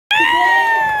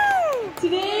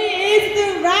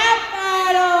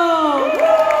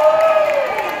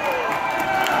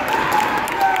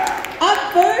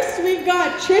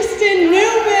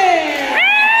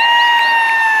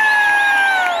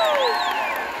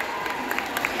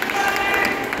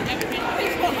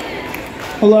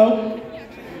Hello?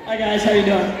 Hi guys, how you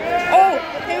doing? Oh,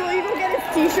 hey, will you go get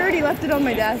his t-shirt? He left it on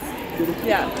my desk.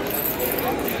 Yeah.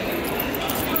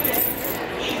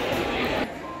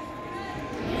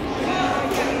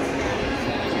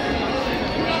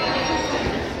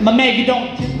 My Maggie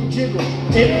don't jiggle jiggle.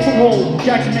 It's a roll,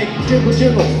 Jackson make it jiggle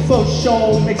jiggle. Full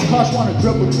show makes cars wanna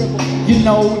dribble dribble. You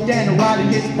know, Dan riding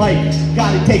his bike,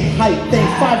 gotta take height. Thing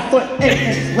 5'8"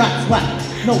 and rap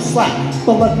slap, no slack.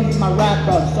 But luckily my rap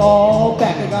rub's all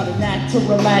back. I got a knack to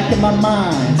relax in my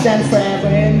mind. Stand forever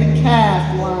in the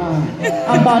calf line.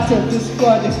 I'm about to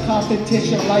destroy this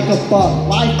competition like a bug.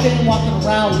 Life ain't walking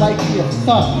around like he a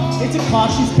thug. It's a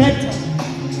cautious spectrum,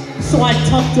 so I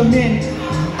tucked him in.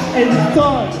 And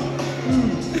third,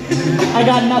 I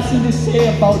got nothing to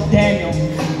say about Daniel,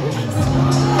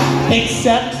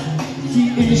 except he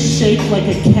is shaped like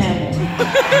a camel.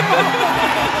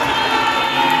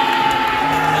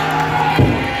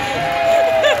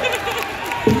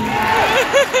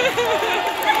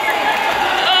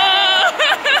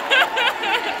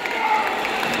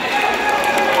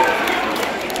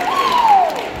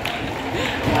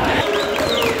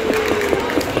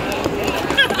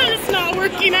 It's not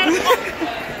working at all.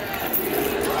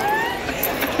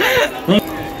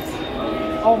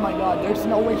 Oh my God, there's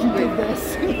no way he did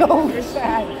this. No, you're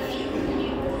sad.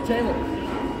 Taylor.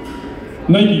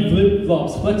 Nike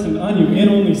flip-flops flexing on you in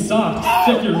only socks.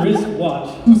 Check your wristwatch.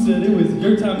 Who said it was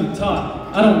your time to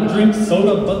talk? I don't drink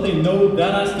soda, but they know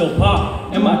that I still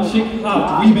pop. And my chick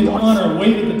hop, we've been on our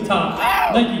way to the top.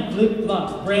 Nike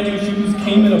flip-flops, brand new shoes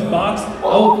came in a box.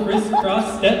 Oh,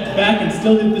 crisscross, stepped back and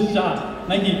still hit the shot.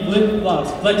 Nike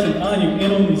flip-flops flexing on you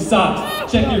in only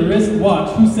socks. Check your wristwatch.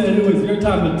 Who said it was your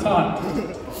time to talk?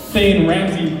 Saying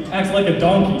Ramsey acts like a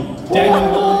donkey.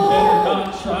 Daniel Long better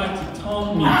not try to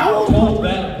taunt me. Told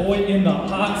that boy in the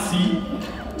hot seat.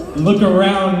 Look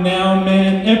around now,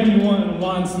 man. Everyone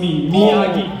wants me.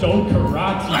 Miyagi do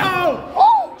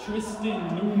karate.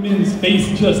 Tristan Newman's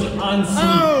face just on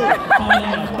sleep. Calling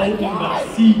a boat in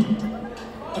the sea.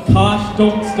 Akash,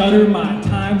 don't stutter. My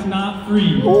time's not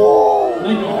free.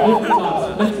 Nike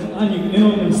flip-flops, flexing on you in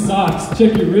only socks.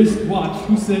 Check your wristwatch.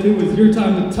 Who said it was your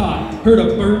time to talk? Heard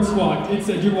a bird squawk. It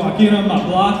said you're walking on my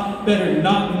block. Better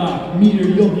not knock. Meter,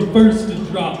 you'll be first to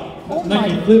drop.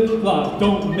 Nike flip-flops,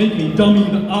 don't make me dummy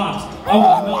the ops. I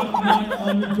will knock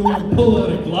on your door and pull out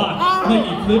a Glock.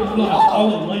 Nike flip-flops, I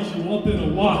will light you up in a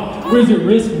walk. Where's your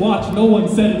wristwatch? No one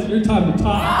said it's your time to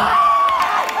talk.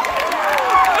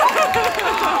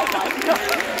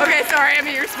 Okay, sorry, I'm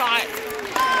in your spot.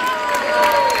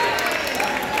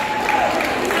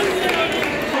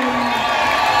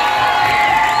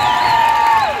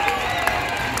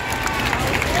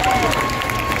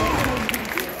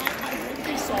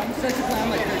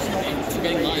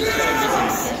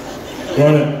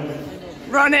 Run it.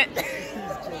 Run it.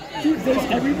 Dude,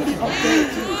 there's everybody up there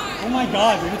too. Oh my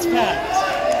God, dude, it's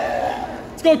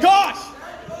packed. Let's go, Kosh!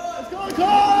 Let's go,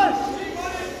 Kosh!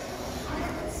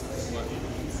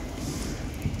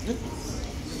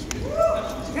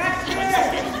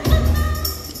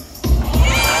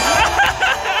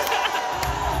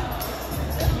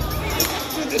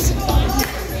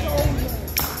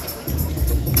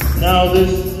 Now this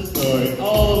is the story,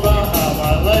 all about how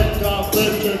my life got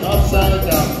flipped turned upside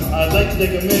down. I'd like to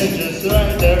take a minute just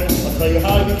right there. I'll tell you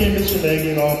how I became Mr.Maggie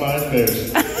in all my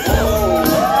affairs.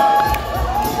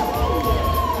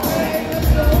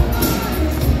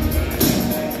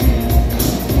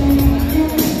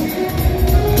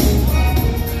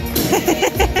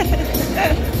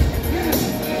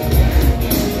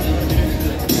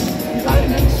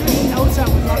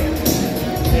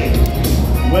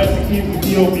 West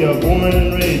Ethiopia, born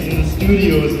and raised in the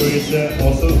studio is where he's at.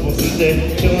 Also today,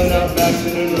 chilling out,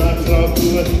 maxing and rocking all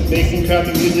cool, making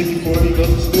crappy music before he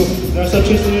goes to school. Now such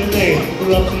a day,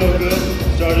 we're up to no good.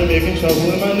 Started making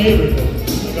trouble in my neighborhood.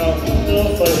 I got a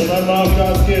little fight and my mom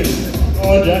got scared.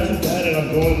 Oh, Jackson's dead and I'm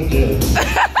going to jail.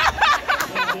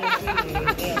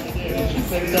 She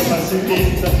picked up my suitcase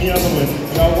and set me on the way.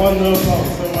 I got one little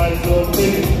problem, so I might as well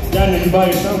take it. Daniel, you buy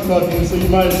your sound club, so you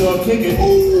might as well kick it.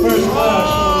 First class,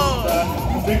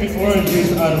 I'm drinking orange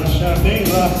juice out of a champagne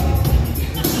glass.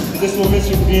 This will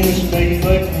Mr. Green and Maggie's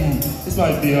like, this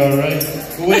might be alright.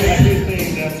 But wait, I hear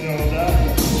things after all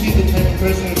that. She's the type of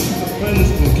person who's a friend in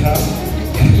school cap.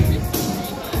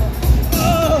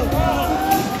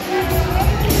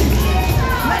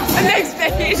 Next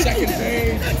page. Second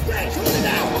page.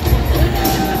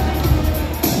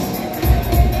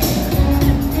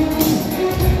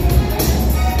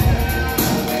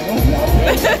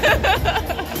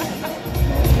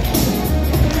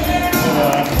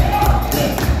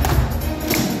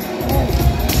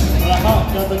 When I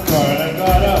hopped out the car and I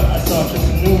got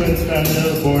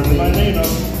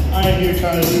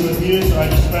to leave with you, so I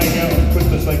just sprang out and put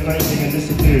this like lightning and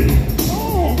disappeared.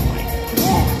 Oh my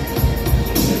God.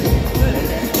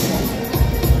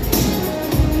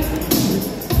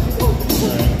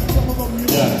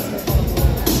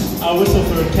 Yeah. I whistled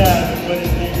for a cab, but it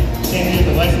came here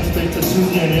the license plate to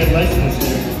Susie and he had license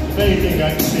here. If anything,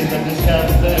 I can say that this cab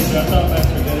is dead, but I thought back to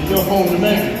that. Yo, home to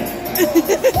Maggie.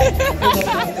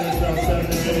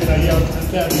 I yelled to the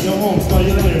cab, yo, home, saw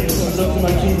you later. What's up to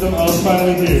my kingdom? I was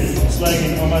finally here,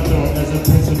 slagging on my throne as a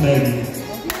Prince of Maggie.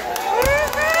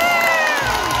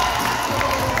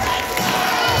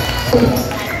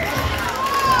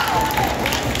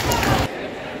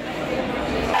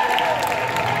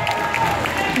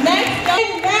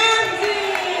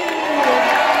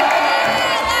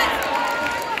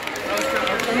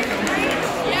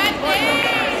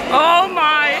 Oh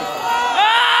my! Oh!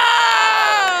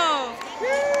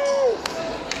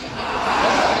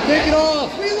 Take it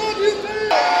off! We love you,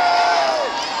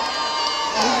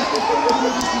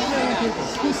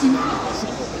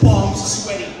 Palms are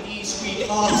sweaty, knees weak,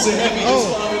 arms are heavy, just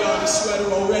vomit on his sweater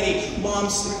already.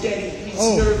 Mom's spaghetti,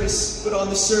 he's nervous, but on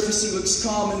the surface he looks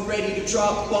calm and ready to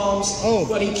drop bombs.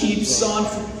 But he keeps on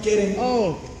forgetting.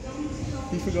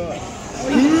 He forgot.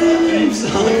 He keeps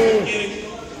on forgetting.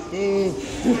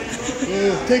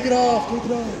 Take it off, take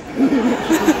it off.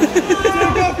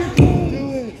 Do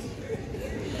it.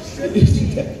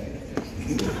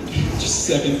 Just a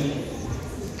second.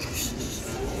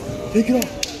 Take it off.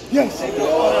 Yes.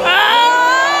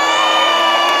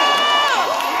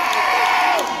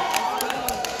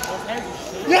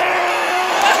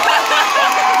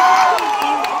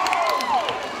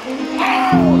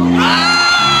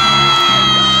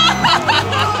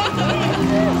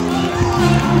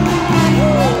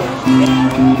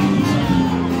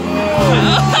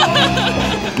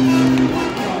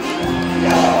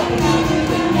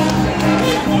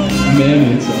 Man,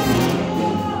 it's up.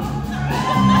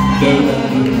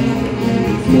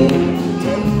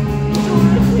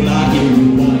 When I hear you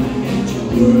want and your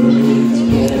words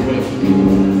forever,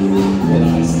 well,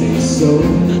 I stay so cool.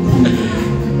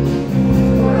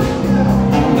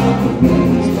 I'm not the one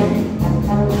who's late.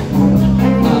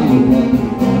 I'm the one who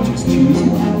won't just choose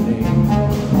my name.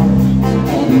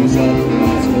 All those other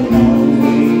guys will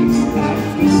always act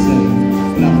the same,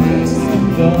 but I'm best in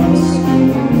the school.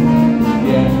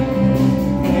 Yeah.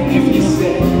 If you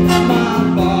say my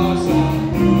bars aren't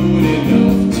good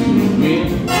enough to win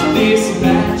this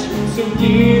match, so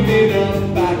give it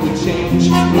up, I could change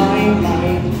my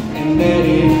mind and let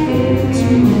it go to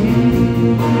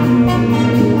you.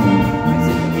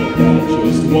 But I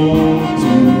just want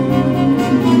to.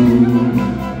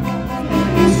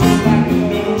 It's just like an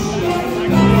ocean,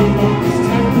 the longest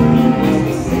time was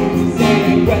the same day.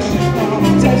 Question from a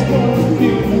textbook,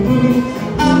 blue.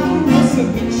 I'm a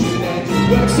solution and your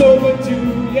work's overdue,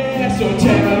 yeah. So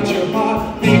tear out your heart,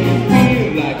 make it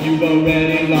feel like you've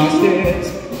already lost it.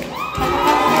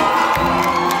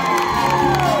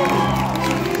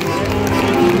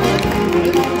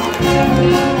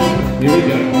 Here we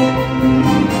go.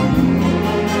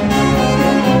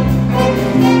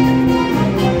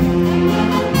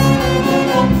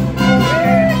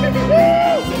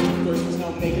 First was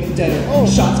now making it deader.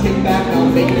 Shots came back, now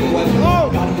I'm making it weather.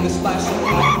 Got him in a splash, so I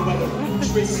the weather.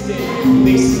 Tristan,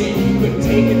 listen, you couldn't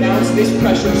take it, now it's this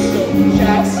pressure. So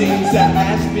Jackson's that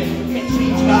has been, and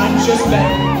change not just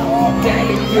better. Damn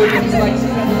it, good ones like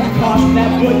feather. Caution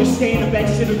that boy, you're staying a bench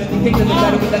sitter. Then they think that they're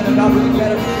better, but then they're not really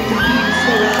better. They can even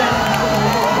slow it down.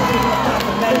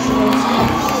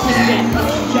 Tristan,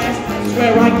 Jackson, I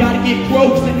swear I gotta get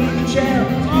gross and eat the chair.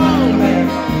 Oh man.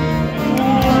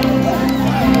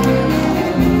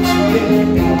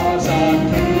 Because I'm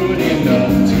good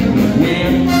enough to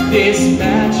win this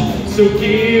match, so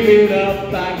give it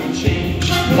up, I can change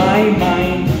my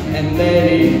mind and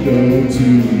let it go to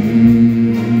you.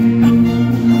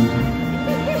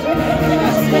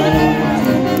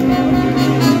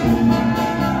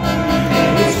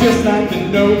 And it's just like the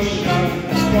notion,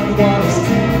 that's one one is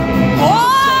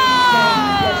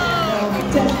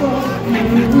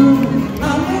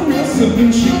I'm the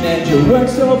solution and your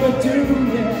work's overdue,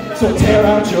 yeah. So tear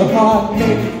out your heart,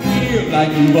 make it feel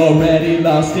like you've already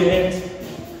lost it.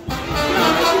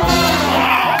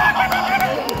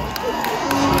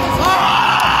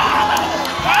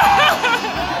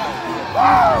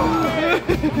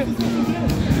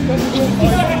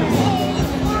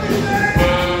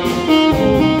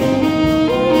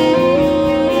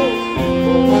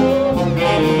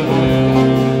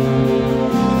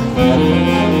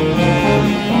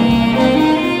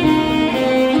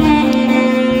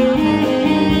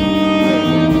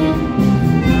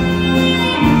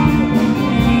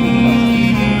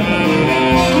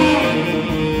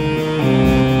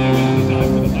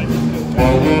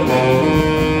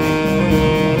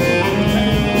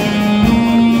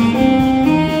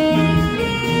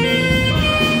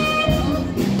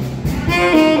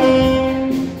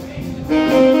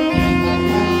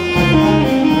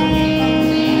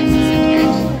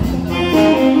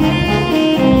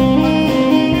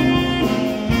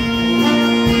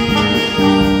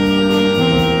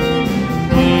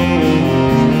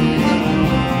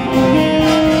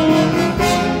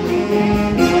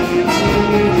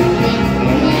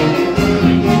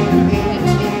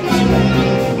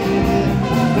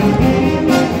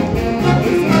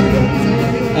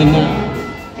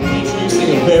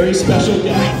 special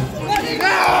guest.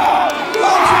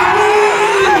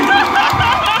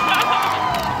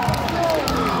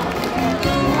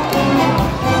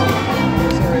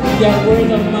 Got word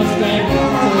of Mustang, so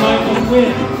Mike will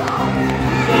win.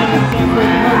 Stand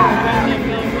separate heart, Batman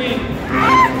will win.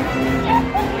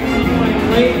 If I'm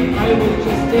late, I will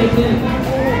just stay in.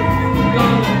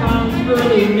 Gone found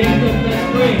early, make the best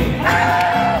ring.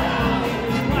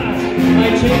 I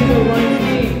change the right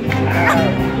knee.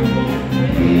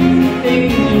 You won't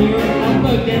thing and you're up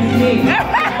against me.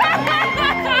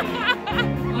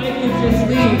 I could just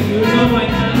leave, you know I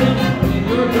Adam and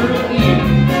your girl Eve.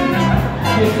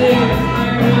 You say you're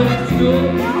tired of school?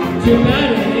 Too bad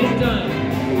it ain't done.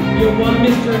 You want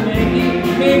Mr.Maggie?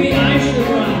 Maybe I should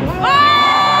run.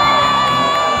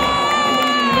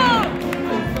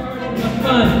 I'm starting the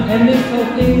fun, and this whole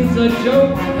thing's a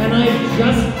joke, and I've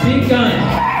just begun.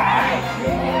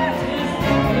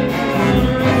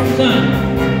 Son,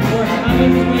 we're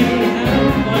having 20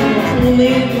 halves on your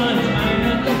only lunch. I'm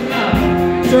at the club,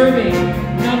 serving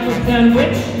knuckle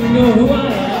sandwich. You know who I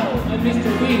am.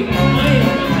 Mr. Wee, I am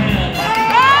the man.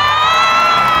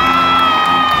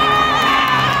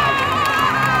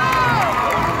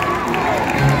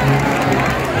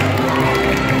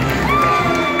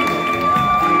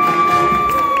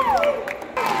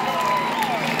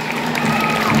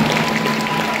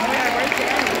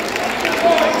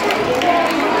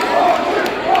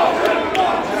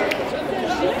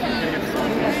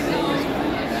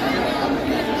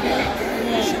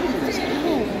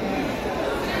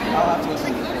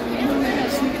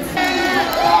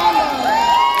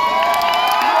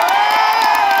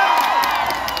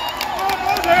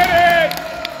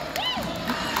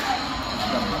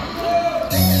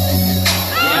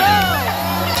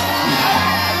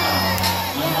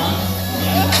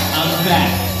 I'm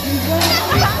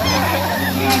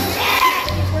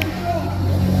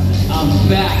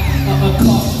back. A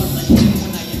cough when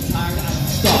I get tired, I can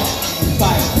stop.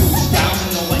 Fire goes down,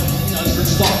 no I can never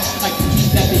stop. I can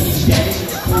keep that baby dead in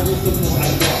the cold the more I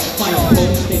walk. My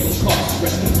opponents, they will cost.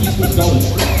 Rest in peace will go and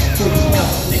drop. For you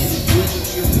have next to it,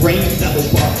 your brains that will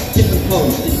bar. Different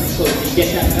clothes. You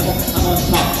get that metal? I'm on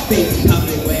top. Face time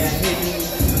the way I hit you.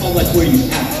 Call like where you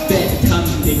at. Bed time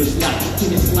they were slide.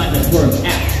 Give me slide, that's where I'm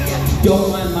at.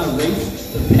 Don't mind my race,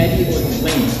 the petty or the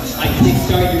lame. I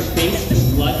kickstart your face, the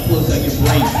blood flows out your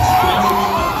brain.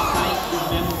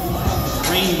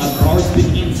 My bar's been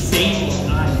insane,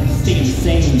 I can stay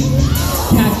insane.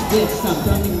 Catch this, I'm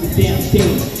running the damn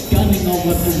thing. Gunning all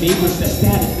of the neighbors, that's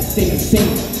status to stay the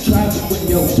same. Tragic with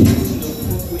no kids, no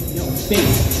proof with no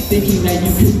face. Thinking that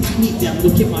you could beat them,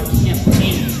 look at my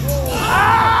campaign.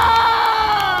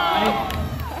 Right?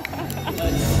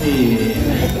 Let's see.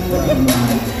 Where am I?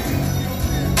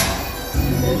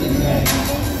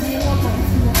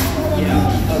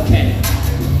 Yeah, okay.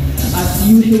 I see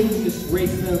you hating this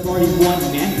race that I've already won,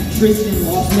 man. Tristan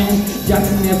lost, man.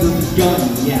 Jackson never begun,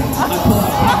 yeah. I pull my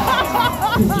back,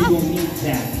 cause you don't need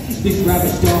that. Big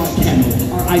rabbit dog kennel,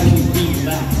 R.I.P.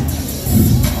 relax.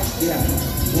 Yeah,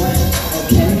 what?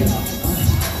 Okay.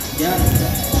 Yeah.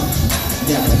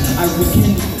 I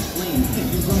rekindle the flame.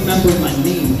 You remember my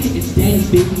name. It's Danny,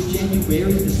 baby,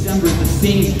 January, December, the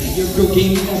same. Your girl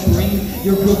gave me that brain.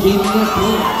 Your girl gave me that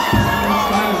brain.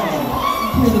 Fireman.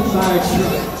 Hear the fire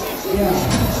truck. Yeah,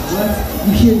 what?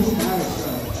 You hear the fire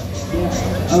truck?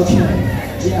 Yeah, okay,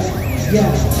 yeah.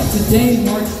 Today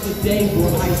marks the day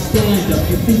where I stand up.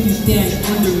 You think you stand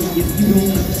under me if you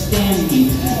don't understand me.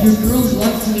 Your girl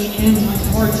loves me and my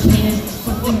heart can.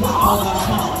 Something with all I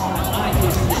want. I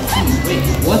just see. Wait,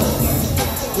 what?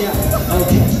 Yeah,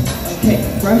 okay.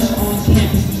 Fresh on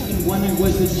campus even when I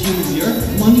was a junior.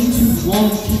 Money too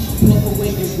long, teach pluck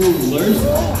away your rulers.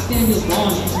 Stand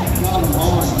along and I got them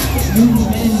on. New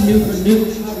men never knew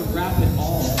how to rap at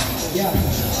all. Yeah,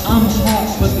 I'm hot,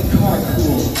 but the car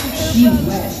cool. She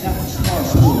wet, that's the car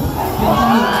cool.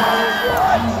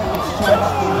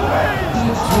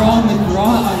 Draw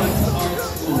McGraw, I went to art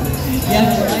school. Yeah,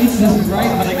 the ice is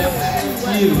bright, but I got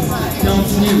views. Don't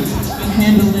snooze. Been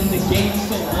handling the game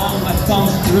so long, my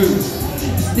thumb's bruised.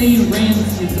 Staying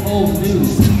Rams is old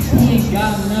news. He ain't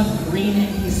got enough green and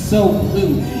he's so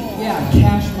blue. Yeah,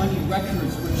 Cash Money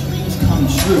Records where dreams come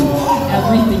true.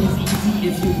 Everything is easy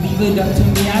if you leave it up to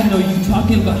me. I know you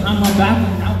talking behind my back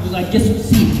and now well, I guess we'll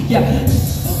see. Yeah,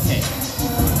 okay.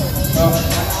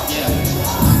 Yeah.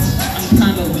 I'm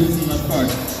kind of losing my part.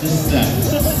 This is that.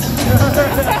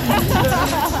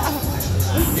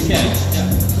 Okay,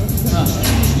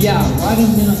 yeah,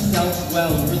 riding in a South,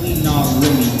 well, really not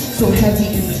really. So heavy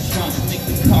in the trunk, make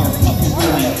the car pop and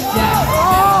really. Yeah,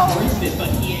 that's worth it, but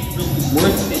he ain't really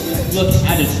worth it. Just just look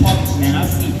at his pockets, man, I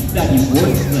see that he's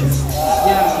worthless.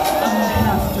 Yeah, I'm gonna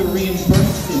have to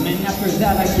reimburse him, and after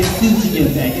that I give Susie a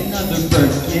bag, another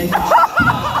Birkin.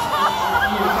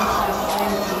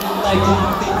 Like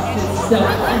one fix itself,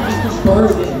 I'm just a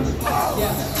burden.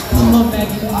 Yeah, come on,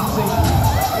 Maggie, let me sing.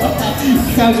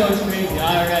 Crowd goes crazy,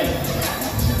 alright.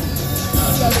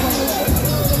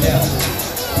 Yeah.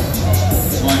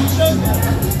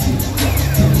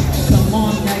 Come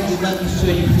on, Maggie, let me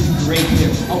show you who's great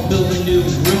here. I'll build a new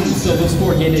room so those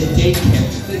four get a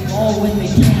daycare. They ball when they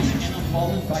can, and I'm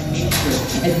balling by nature.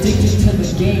 Addicted to the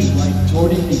game like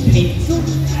Jordan they paint.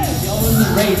 Y'all in the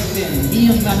race, and me,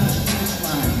 I'm not the finish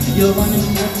line. You're running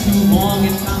for too long,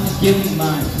 it's time to give me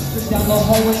mine. Sit down the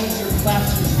hallway in your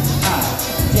classroom. Hi,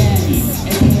 Danny,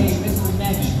 aka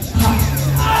Mr.Maggie. Hi.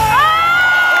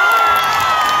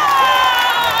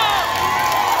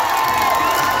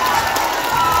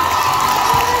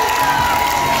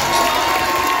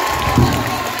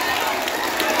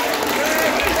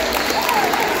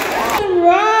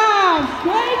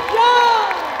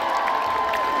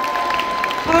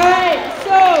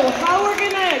 How we're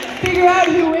gonna figure out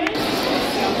who wins?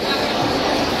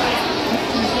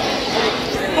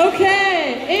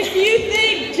 Okay, if you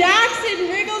think Jackson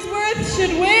Wigglesworth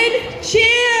should win,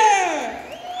 cheer!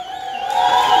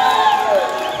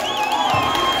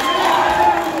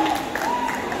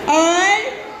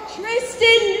 Alright,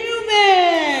 Tristan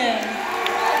Newman!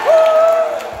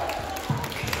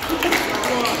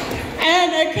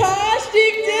 And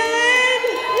Acoustic Dylan!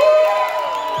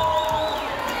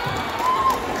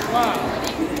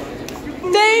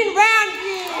 Dane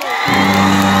Ramsey!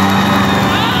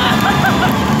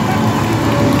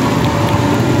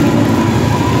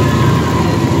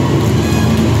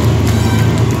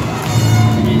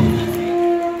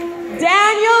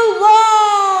 Daniel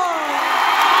Long!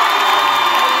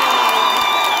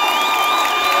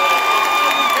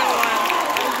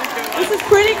 This is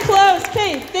pretty close.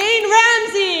 Okay, Dane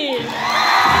Ramsey!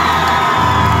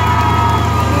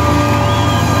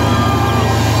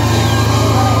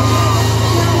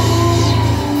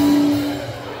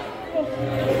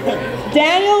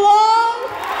 Daniel Long.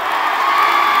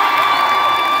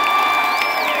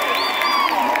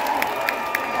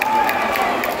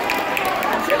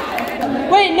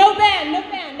 Wait, no band, no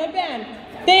band, no band.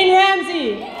 Dane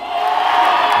Ramsey.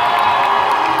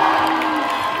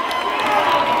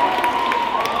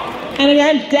 And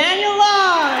again, Daniel Long.